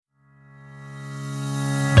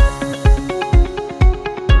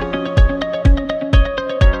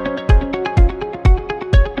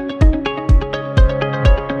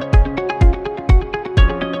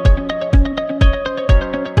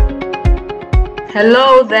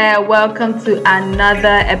Hello there, welcome to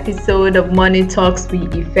another episode of Money Talks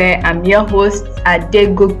with Ife. I'm your host,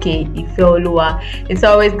 Adegoke Ifeoluwa. It's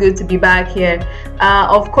always good to be back here.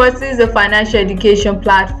 Of course, this is a financial education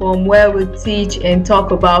platform where we teach and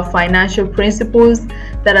talk about financial principles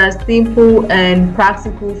that are simple and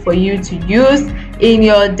practical for you to use in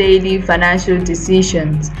your daily financial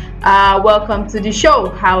decisions. Welcome to the show.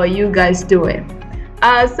 How are you guys doing?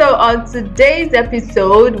 So on today's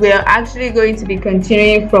episode, we're actually going to be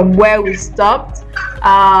continuing from where we stopped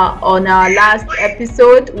on our last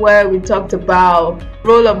episode, where we talked about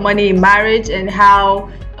role of money in marriage and how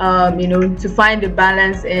to find a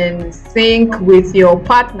balance and sync with your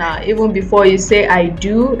partner, even before you say I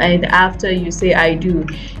do and after you say I do.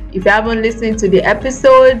 If you haven't listened to the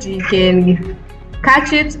episode, you can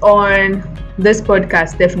catch it on this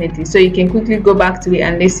podcast, definitely. So you can quickly go back to it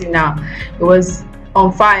and listen now. It was on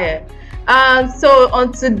fire. So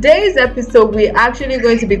on today's episode, we're actually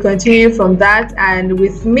going to be continuing from that, and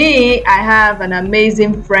with me I have an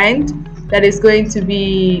amazing friend that is going to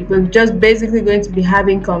be, we're just basically going to be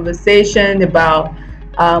having conversation about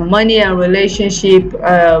money and relationship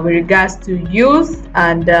with regards to youth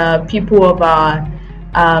and people of our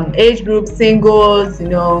age group, singles,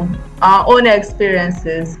 our own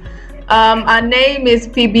experiences. Her name is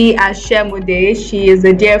Phoebe Ashemude. She is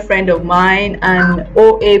a dear friend of mine, an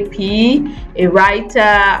OAP, a writer,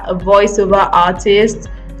 a voiceover artist,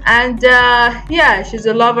 and she's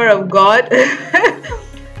a lover of God.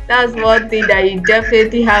 That's one thing that you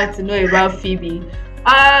definitely have to know about Phoebe.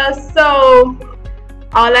 So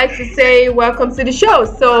I would like to say welcome to the show.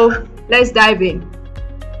 So let's dive in.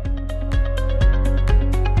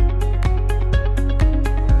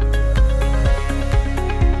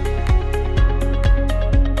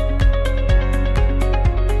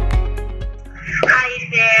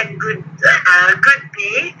 Good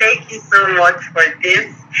day. Thank you so much for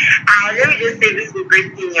this. Let me just say this is a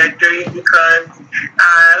great thing you're doing because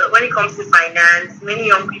when it comes to finance, many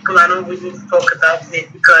young people are not willing to talk about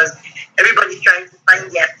it because everybody's trying to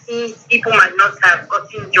find their feet. People might not have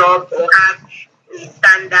gotten jobs or have a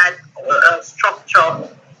standard structure,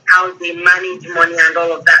 how they manage money and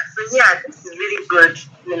all of that. So yeah, this is really good.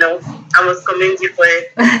 I must commend you for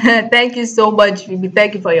it. Thank you so much, Phoebe.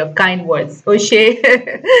 Thank you for your kind words. Oshe.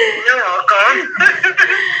 You're welcome.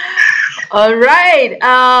 All right.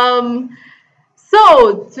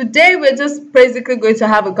 So today we're just basically going to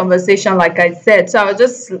have a conversation, like I said. So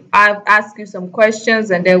I'll ask you some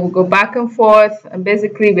questions and then we'll go back and forth, and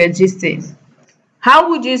basically we're gisting. How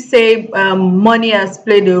would you say money has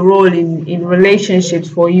played a role in relationships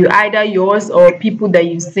for you, either yours or people that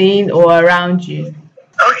you've seen or around you?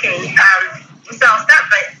 Okay, so I'll start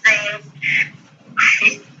by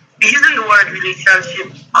saying using the word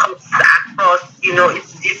relationship comes across,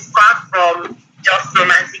 it's far from just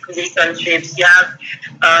romantic relationships. You have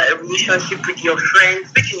a relationship with your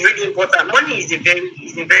friends, which is really important. Money is a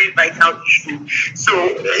very vital issue. So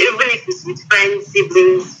even if it's with friends,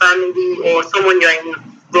 siblings, family, or someone you're in a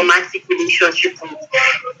romantic relationship with,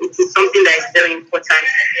 it is something that is very important.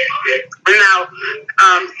 Now,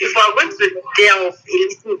 if we're going to delve a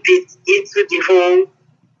little bit into the whole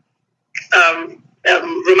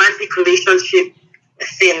romantic relationship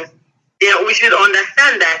thing, then we should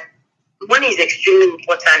understand that money is extremely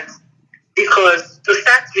important because, to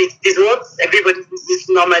start with, is what everybody uses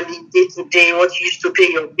normally day to day. What you use to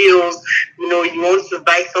pay your bills, you want to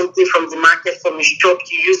buy something from the market, from a shop,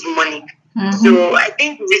 you use money. Mm-hmm. So I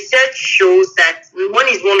think research shows that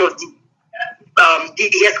money is one of the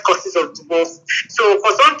biggest causes of divorce. So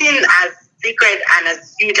for something as sacred and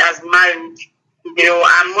as huge as marriage,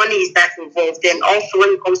 our money is that involved. Then also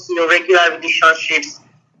when it comes to your regular relationships,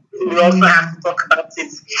 we also have to talk about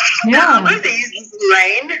it. Yeah. Now, I'm going to use this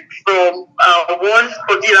line from one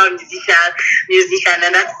popular musician,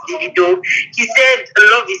 and that's Davido. He said,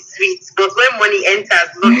 "Love is sweet, but when money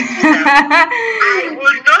enters, love is sweeter." I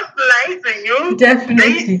would not lie to you.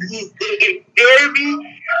 Definitely. This is a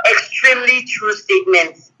very, extremely true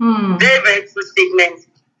statement. Very, very true statement.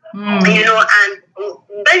 And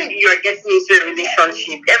when you're getting into a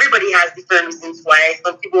relationship, everybody has different reasons why.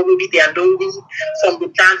 Some people, maybe they are lonely. Some they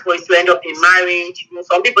plan for it to end up in marriage.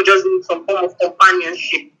 Some people just need some form of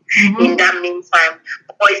companionship in that meantime.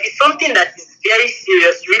 But if it's something that is very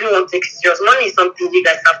serious, you really want to take it serious, money is something you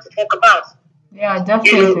guys have to talk about. Yeah,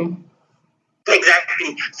 definitely.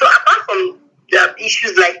 Exactly. So apart from the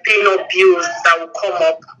issues like paying up bills that will come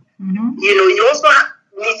up, you also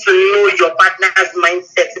need to know your partner's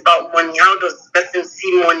mindset about money. How does the person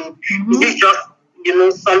see money? Is it just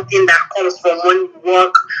something that comes from money,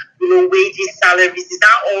 work, wages, salaries? Is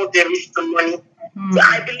that all there is to money? So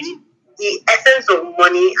I believe the essence of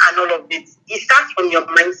money and all of it starts from your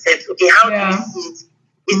mindset. Okay, how do you see it?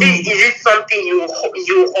 Is it something you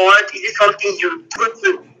hoard? Is it something you go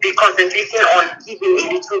to be concentrating on giving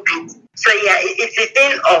a little bit? So yeah, it's a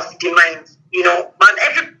thing of the mind, But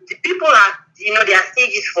the people are, there are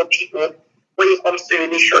stages for people when it comes to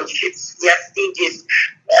relationships. There are stages.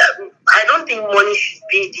 I don't think money should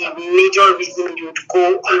be the major reason you would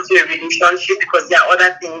go into a relationship, because there are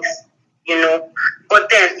other things, But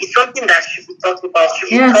then it's something that should be talked about.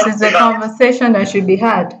 Yes, it's a conversation that should be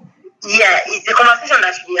had. Yeah, it's a conversation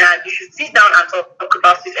that should be had. You should sit down and talk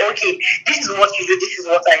about it. Okay, this is what you do, this is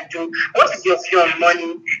what I do. What is your view on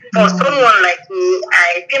money? For someone like me,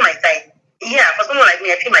 I pay my tithe. Yeah, for someone like me,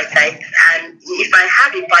 I pay my tithe. And if I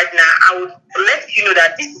have a partner, I would let you know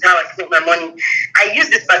that this is how I spend my money. I give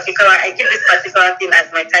this particular thing as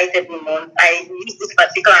my tithe every month. I use this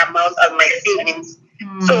particular amount as my savings.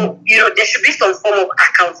 So, there should be some form of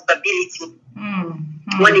accountability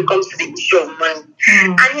when it comes to the issue of money.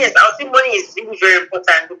 And yes, I think money is really very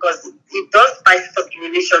important, because it does spice up the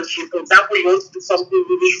relationship. For example, you want to do something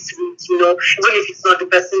really sweet, even if it's not the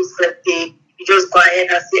person's birthday, you just go ahead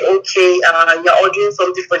and say, okay, you're ordering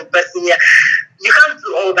something for the person. Yeah, you can't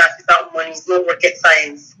do all that without money. It's not rocket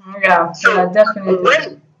science. Yeah, definitely.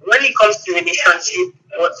 When it comes to relationship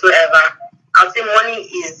whatsoever, I think money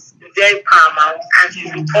is very paramount and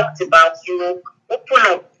should be talked about. Open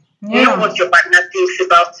up. You know what your partner thinks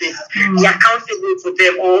about it. Be accountable to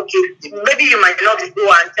them. Or okay, maybe you might not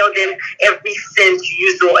go and tell them every cent you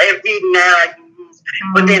use or every naira you use,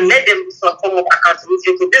 but then let them do some form of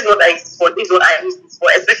accountability. Okay, this is what I use for. This is what I use this for.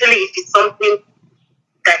 Especially if it's something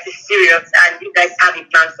that is serious and you guys have a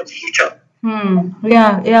plan for the future.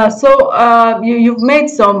 Yeah. So you've made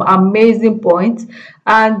some amazing points,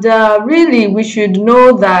 and really we should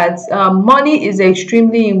know that money is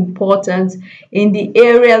extremely important in the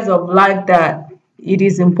areas of life that it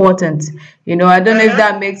is important. I don't know if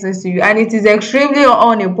that makes sense to you, and it is extremely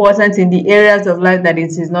unimportant in the areas of life that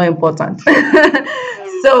it is not important.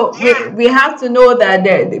 So we have to know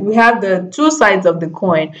that we have the two sides of the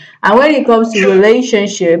coin, and when it comes to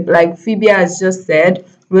relationship, like Phoebe has just said,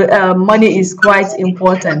 money is quite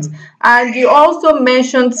important. And you also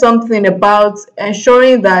mentioned something about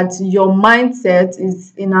ensuring that your mindset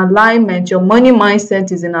is in alignment, your money mindset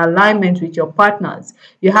is in alignment with your partners.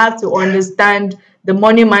 You have to understand the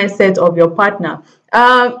money mindset of your partner.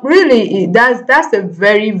 Really, that's a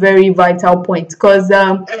very, very vital point, because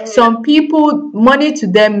some people, money to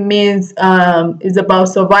them means is about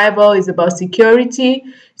survival, is about security.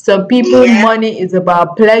 Some people, money is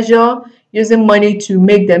about pleasure, using money to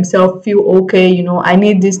make themselves feel okay. I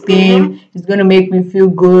need this thing, it's going to make me feel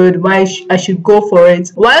good, why I should go for it.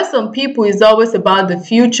 While some people, is always about the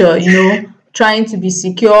future, trying to be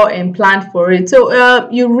secure and plan for it. So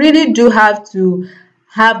you really do have to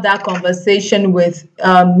have that conversation with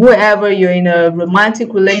whoever you're in a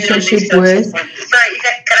romantic relationship with. Sorry,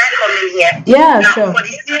 can I come in here? Yeah, now, sure. For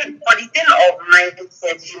the thing of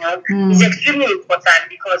mindset, it's extremely important,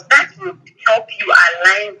 because that will help you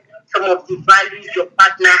align some of the values your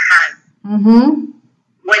partner has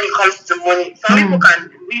when it comes to money. Some people can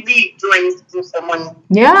really do anything for money.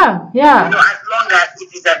 Yeah. As long as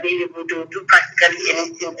it is available, they'll do practically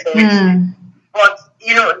anything for it. But,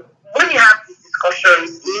 when you have these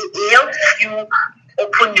discussions, it helps you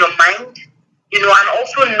open your mind, and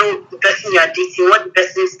also know the person you are dating, what the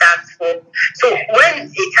person stands for. So when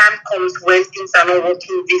a time comes when things are not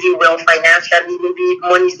working really well financially, maybe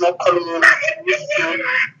money is not coming in as you wish to,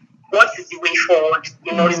 what is the way forward?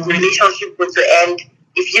 Is the relationship going to end?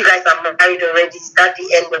 If you guys are married already, is that the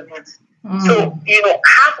end of it? So,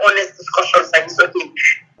 have honest discussions like this. Okay,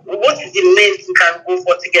 what is the length you can go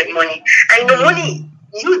for to get money? And money,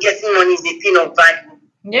 you getting money is a thing of value.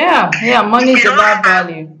 Yeah, money is about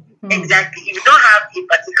value. Exactly. If you don't have a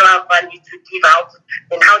particular value to give out,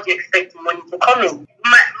 then how do you expect the money to come in?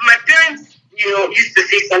 My parents, used to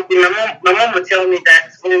say something. My mom would tell me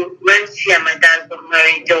that when she and my dad got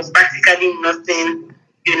married, there was practically nothing,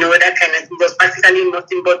 that kind of thing. There was practically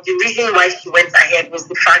nothing. But the reason why she went ahead was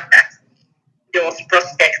the fact that there was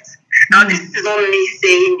prospect. Now, this is not me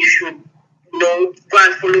saying you should, go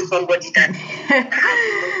and follow somebody that has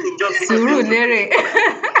nothing just because you get me.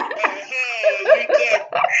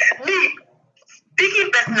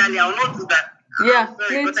 Speaking personally, I will not do that. Yeah,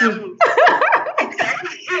 me too.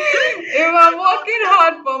 If I'm working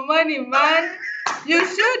hard for money, man, you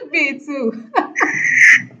should be too.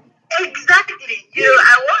 Exactly.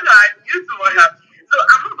 I want her, you to want her. So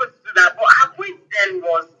I'm not going to do that. But her point then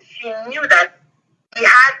was, she knew that he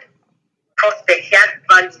had prospects, he had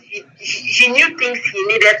value. She knew things he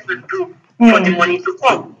needed to do for the money to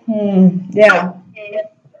come. Yeah.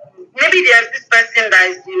 Maybe there's this person that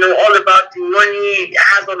is, all about the money,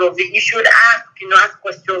 has all of it. You should ask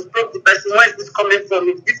questions, probe the person, where is this coming from?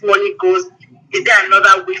 If this money goes, is there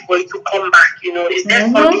another way for it to come back? Is there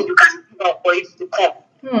something you can do for it to come?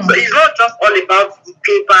 So it's not just all about the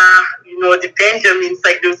paper, the Benjamins,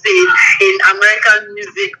 like they say in American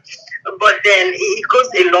music, but then it goes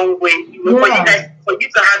a long way, for you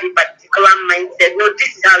to have a particular mindset. No,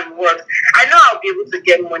 this is how it works. I know I'll be able to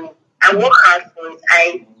get money. I work hard for it.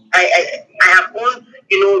 I have gone,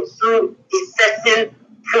 through a certain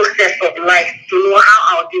process of life to know how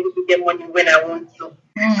I'll be able to get money when I want to.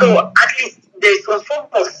 So at least there's some form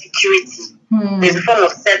of security. There's a form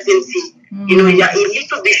of certainty. You're a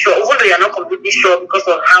little bit sure, although you're not completely sure because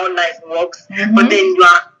of how life works, but then you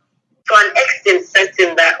are to an extent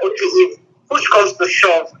certain that, okay, if push comes to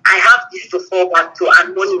shove, I have this to fall back to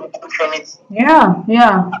and money will come from it. Yeah.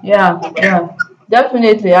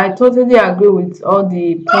 Definitely. I totally agree with all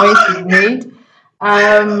the points you've made.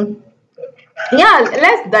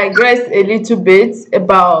 Let's digress a little bit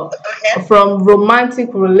about from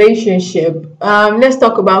romantic relationship. Let's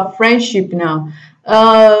talk about friendship now.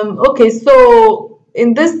 Okay, so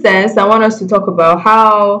in this sense, I want us to talk about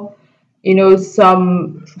how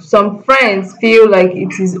some friends feel like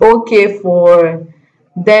it is okay for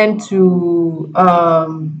them to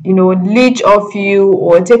leech off you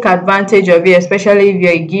or take advantage of you, especially if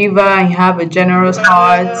you're a giver and you have a generous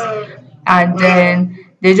heart, and then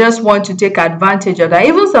they just want to take advantage of that.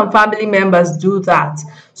 Even some family members do that.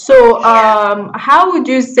 So how would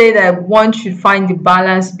you say that one should find the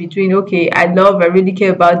balance between, okay, I really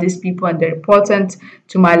care about these people and they're important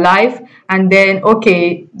to my life, and then,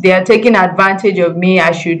 okay, they are taking advantage of me.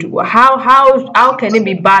 I should, how can it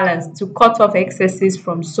be balanced to cut off excesses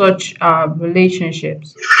from such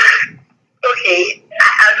relationships? Okay,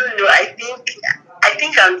 I don't know. I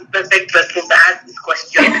think I'm the perfect person to ask this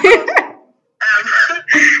question.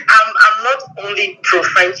 I'm not only pro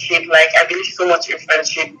friendship, like I believe so much in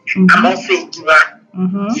friendship. I'm also a giver.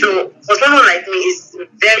 So for someone like me, it's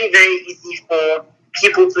very, very easy for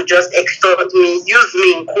people to just extort me, use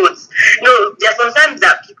me in quotes. There are sometimes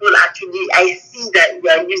that people actually, I see that you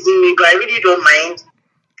are using me, but I really don't mind.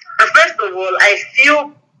 And first of all, I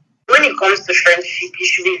feel when it comes to friendship, you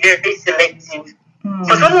should be very selective.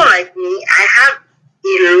 For someone like me, I have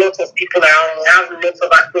a lot of people around me, I have lots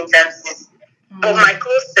of acquaintances. But my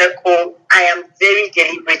close circle, I am very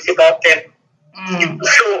deliberate about them.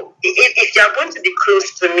 So if you're going to be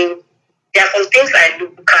close to me, there are some things I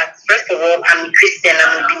look at. First of all, I'm a Christian,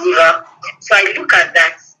 I'm a believer. So I look at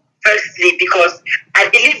that firstly because I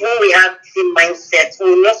believe when we have the same mindset,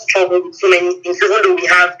 we will not struggle with so many things. Even though we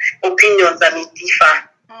have opinions that may differ,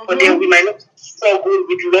 but then we might not struggle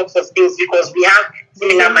with lots of things because we have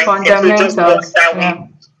similar mindsets. So it just works that way.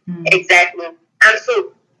 Exactly. And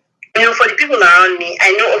so, for the people around me,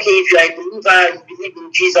 I know, okay, if you are a believer, you believe in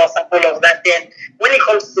Jesus and all of that, then when it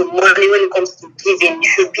comes to money, when it comes to giving, you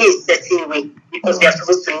should be a certain way because we are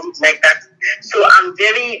supposed to live like that. So I'm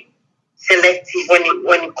very selective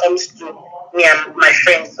when it comes to me and my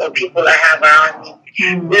friends or people I have around me.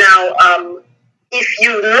 Now, if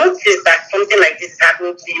you notice that something like this is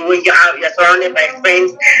happening to you, when you're surrounded by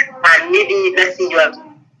friends and maybe, let's say, you are a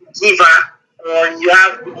giver or you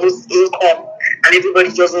have the most income, and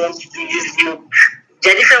everybody just wants to use you,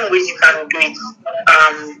 there are different ways you can do it.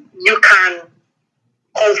 You can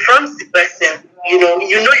confront the person. You know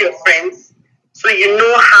your friends, so you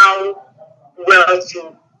know how well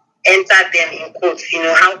to enter them in quotes.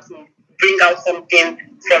 How to bring out something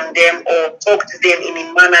from them or talk to them in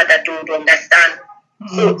a manner that they would understand.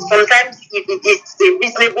 So sometimes if it's a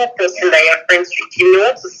reasonable person that you're friends with, you know,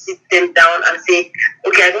 to sit them down and say,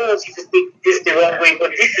 okay, I don't want you to take this the wrong way, but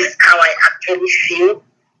this is how I actually feel.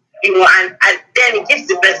 And then it gives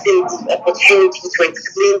the person the opportunity to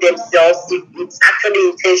explain themselves if it's actually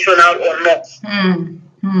intentional or not.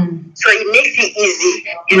 So it makes it easy,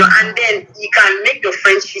 and then you can make your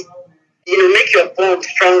friendship, make your bond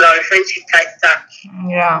stronger, your friendship tighter.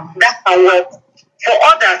 Yeah. That can work. For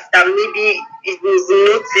others that maybe it was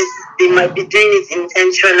noticed they might be doing it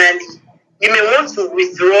intentionally, you may want to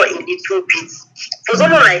withdraw a little bit. For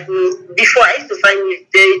someone like me, before I used to find it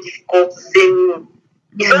very difficult to say no.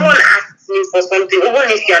 If someone asks me for something, even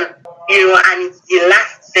if you're, and it's the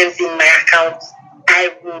last cent in my account,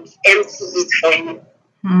 I would empty it for you.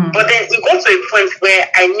 But then it got to a point where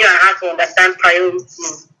I knew I had to understand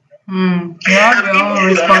priorities. You have your own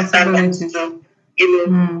responsibilities.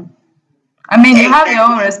 You have your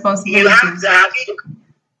own responsibilities.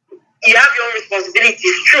 You have your own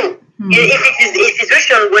responsibilities, true. If it is a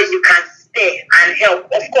situation where you can spare and help.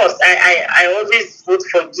 Of course, I always vote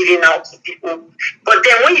for giving out to people. But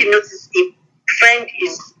then when you notice a friend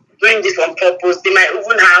is doing this on purpose, they might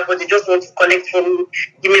even have, or they just want to collect from you,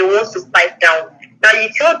 you may want to pipe down. Now you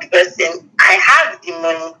tell the person, I have the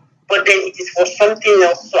money, but then it is for something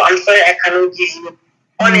else, so I'm sorry I cannot give you.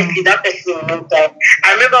 Honestly, that person will not die.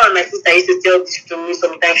 I remember when my sister used to tell this to me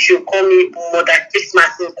sometimes, she would call me Mother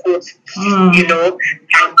Christmas in quotes, and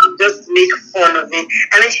just make fun of it.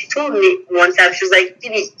 And then she told me one time, she was like,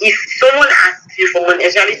 if someone asks you for money,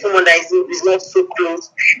 especially someone that is not so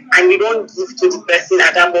close, and you don't give to the person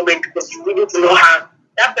at that moment because you really do not have,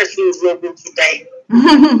 that person is not going to die.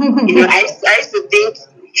 I used to think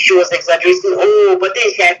she was exaggerating. But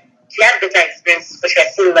then she had better experiences because she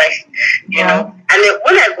had seen life, And then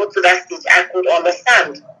when I got to that stage, I could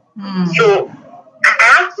understand. So I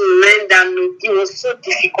had to learn that it was so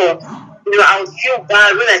difficult. I would feel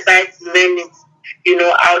bad when I started to learn it.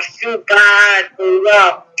 I would feel bad.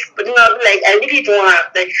 But I'd be like, I really don't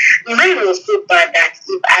have. Like, mine was so bad that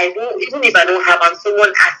even if I don't have, and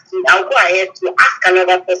someone asks me, I'll go ahead to ask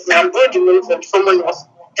another person and borrow the money from someone else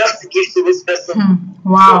just to give to this person.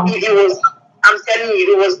 Wow. So it was. I'm telling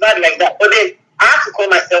you, it was bad like that. But then I had to call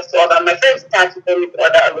myself to order. My friends started to call me to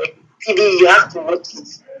order. Like, PD, you have to watch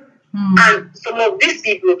it. And some of these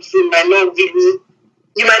people too you might not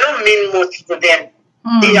mean much to them.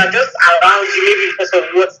 They are just around you maybe because of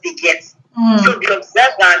what they get. So be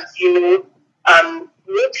observant,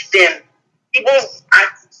 watch them. People's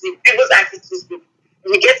attitudes,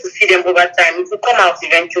 we get to see them over time. It will come out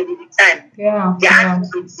eventually with time. Yeah. Their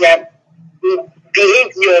attitudes, their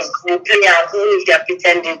behaviors will play out even if they are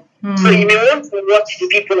pretending. So you may want to watch the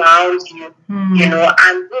people around you,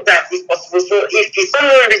 and do that if possible. So if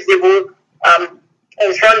someone reasonable,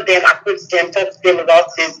 confront them, approach them, talk to them about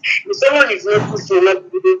it. If someone is not so not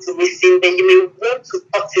able to listen, then you may want to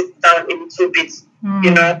cut it down a little bit.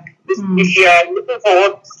 If you are looking for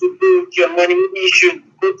what to do with your money, maybe you should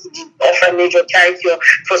go to the orphanage or charity or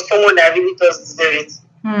for someone that really does deserve it.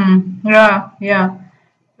 Yeah.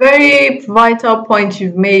 Very vital point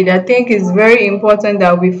you've made. I think it's very important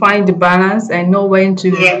that we find the balance and know when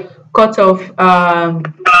to cut off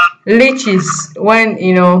leeches when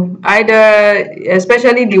either,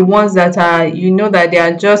 especially the ones that are that they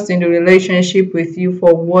are just in a relationship with you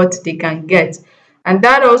for what they can get. And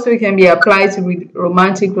that also can be applied to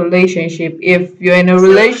romantic relationship. If you're in a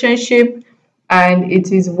relationship and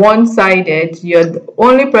it is one-sided, you're the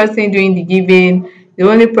only person doing the giving, the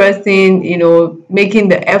only person making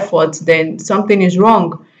the effort, then something is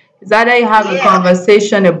wrong. It's either you have a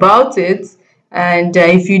conversation about it, and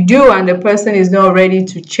if you do and the person is not ready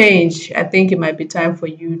to change, I think it might be time for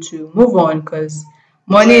you to move on, because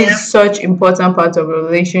money is such important part of a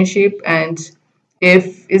relationship, and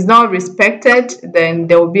if it's not respected, then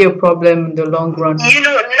there will be a problem in the long run. Now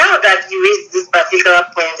that you raised this particular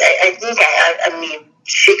point, I think I mean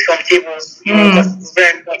shake some tables, because it's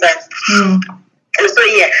very important. And so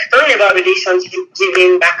talking about relationship,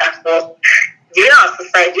 giving back and forth, during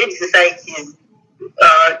the societies,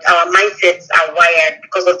 our mindsets are wired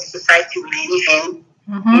because of the society we live in.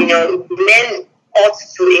 Men ought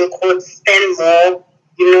to, in quotes, spend more,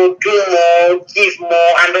 do more, give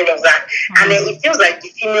more, and all of that. And then it feels like the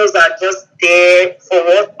females are just there for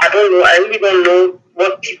what? I don't know. I really don't know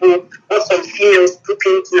what some females put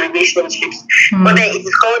into relationships. But then it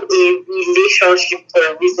is called a relationship for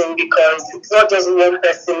a reason, because it's not just one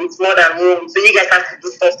person, it's more than one. So you guys have to do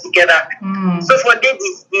stuff together. So for them,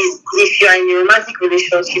 if you are in a romantic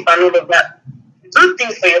relationship and all of that, do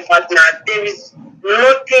things for your partner. There is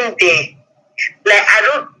nothing there. Like,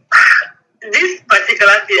 this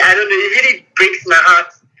particular thing, I don't know, it really breaks my heart.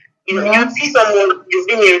 You see someone, you've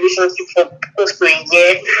been in a relationship for close to a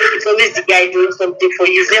year, it's always the guy doing something for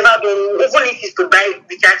you. You've never done, even if he's to buy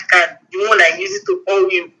recharge card, the one that uses to call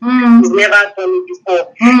you, he's never done it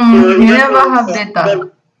before. You never have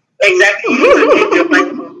data. Exactly, you need to change your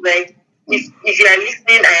mind. Like, if you are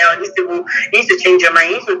listening and you're listening, you need to change your mind.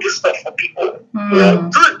 You need to do stuff for people. Do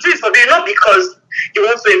it for people, not because you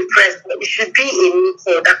want to impress, but it should be a need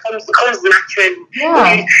that comes naturally.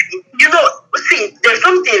 See, there's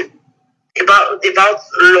something about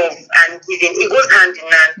love and giving. It goes hand in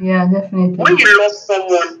hand. Yeah, definitely. When you love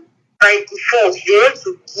someone, by default, you want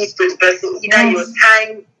to give to the person either your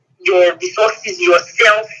time, your resources,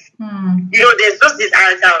 yourself. There's just this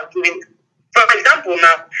idea of doing. For example,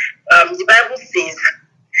 now, the Bible says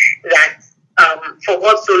that for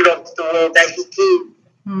God so loved the world that He gave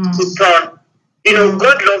His Son.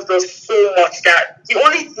 God loved us so much that the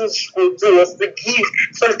only thing she could do was to give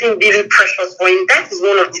something really precious for him. That is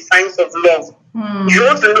one of the signs of love. If you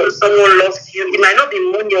want to know if someone loves you, it might not be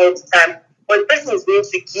money all the time, but the person is going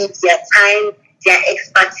to give their time, their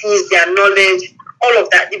expertise, their knowledge, all of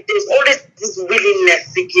that. There's always this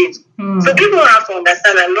willingness to give. So people have to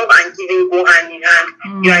understand that love and giving go hand in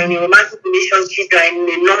hand. You are in a romantic relationship, you are in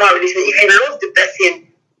a normal relationship. If you love the person,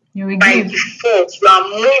 by default, you are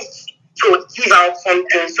moved to give out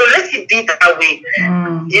something. So let it be that way.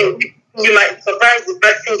 You might surprise the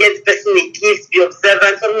person, get the person a gift, be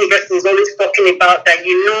observant. Something the person is always talking about that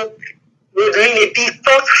would really be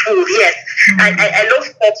thoughtful. Yes, I love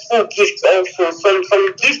thoughtful gifts also. Some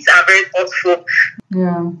gifts are very thoughtful.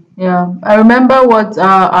 Yeah. I remember what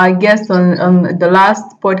our guest on the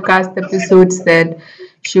last podcast episode said.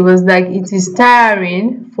 She was like, it is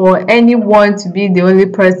tiring for anyone to be the only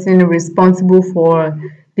person responsible for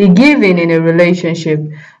the giving in a relationship.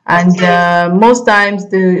 And most times,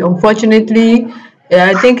 unfortunately,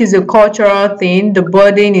 I think it's a cultural thing. The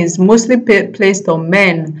burden is mostly placed on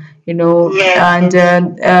men, Yes.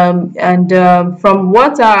 and from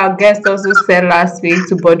what our guest also said last week,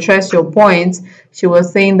 to buttress your point, she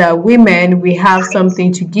was saying that women, we have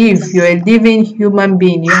something to give. You're a living human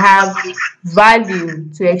being. You have value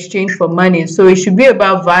to exchange for money. So it should be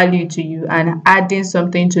about value to you and adding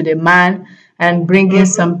something to the man and bringing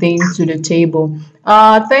something to the table.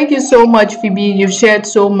 Thank you so much, Phoebe. You've shared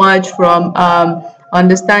so much from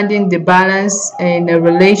understanding the balance in a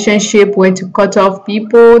relationship, when to cut off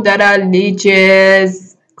people that are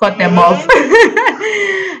leeches, cut them off.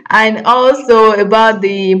 And also about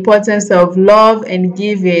the importance of love and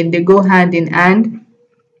giving, they go hand in hand.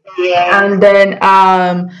 Yeah. And then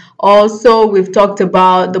also we've talked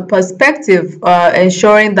about the perspective,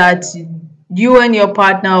 ensuring that you and your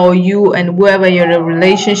partner, or you and whoever you're in a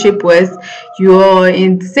relationship with, you're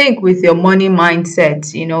in sync with your money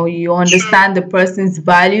mindset. You understand the person's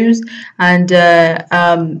values, and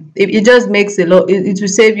it just makes a lot. It will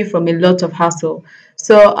save you from a lot of hassle.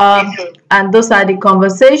 So and those are the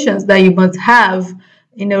conversations that you must have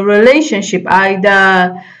in a relationship,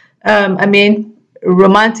 either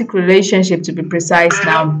romantic relationship, to be precise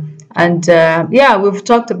now. And we've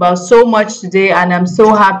talked about so much today, and I'm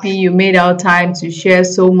so happy you made our time to share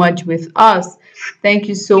so much with us. Thank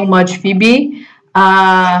you so much, Phoebe.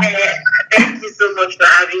 Thank you so much for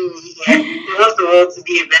having me here. We want the world to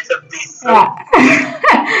be a better place. So.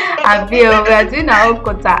 I feel we are doing our own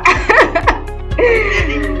quota.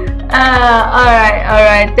 All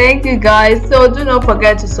right. Thank you, guys. So do not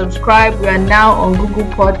forget to subscribe. We are now on Google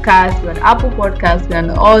Podcasts, we're on Apple Podcasts, we're on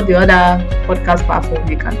all the other podcast platforms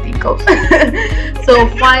you can think of. So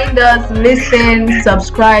find us, listen,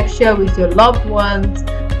 subscribe, share with your loved ones.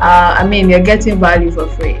 You're getting value for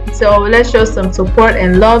free. So let's show some support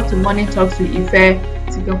and love to Money Talks with Ife.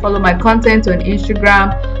 So you can follow my content on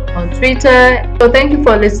Instagram, on Twitter. So thank you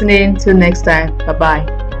for listening. Till next time.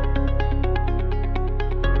 Bye-bye.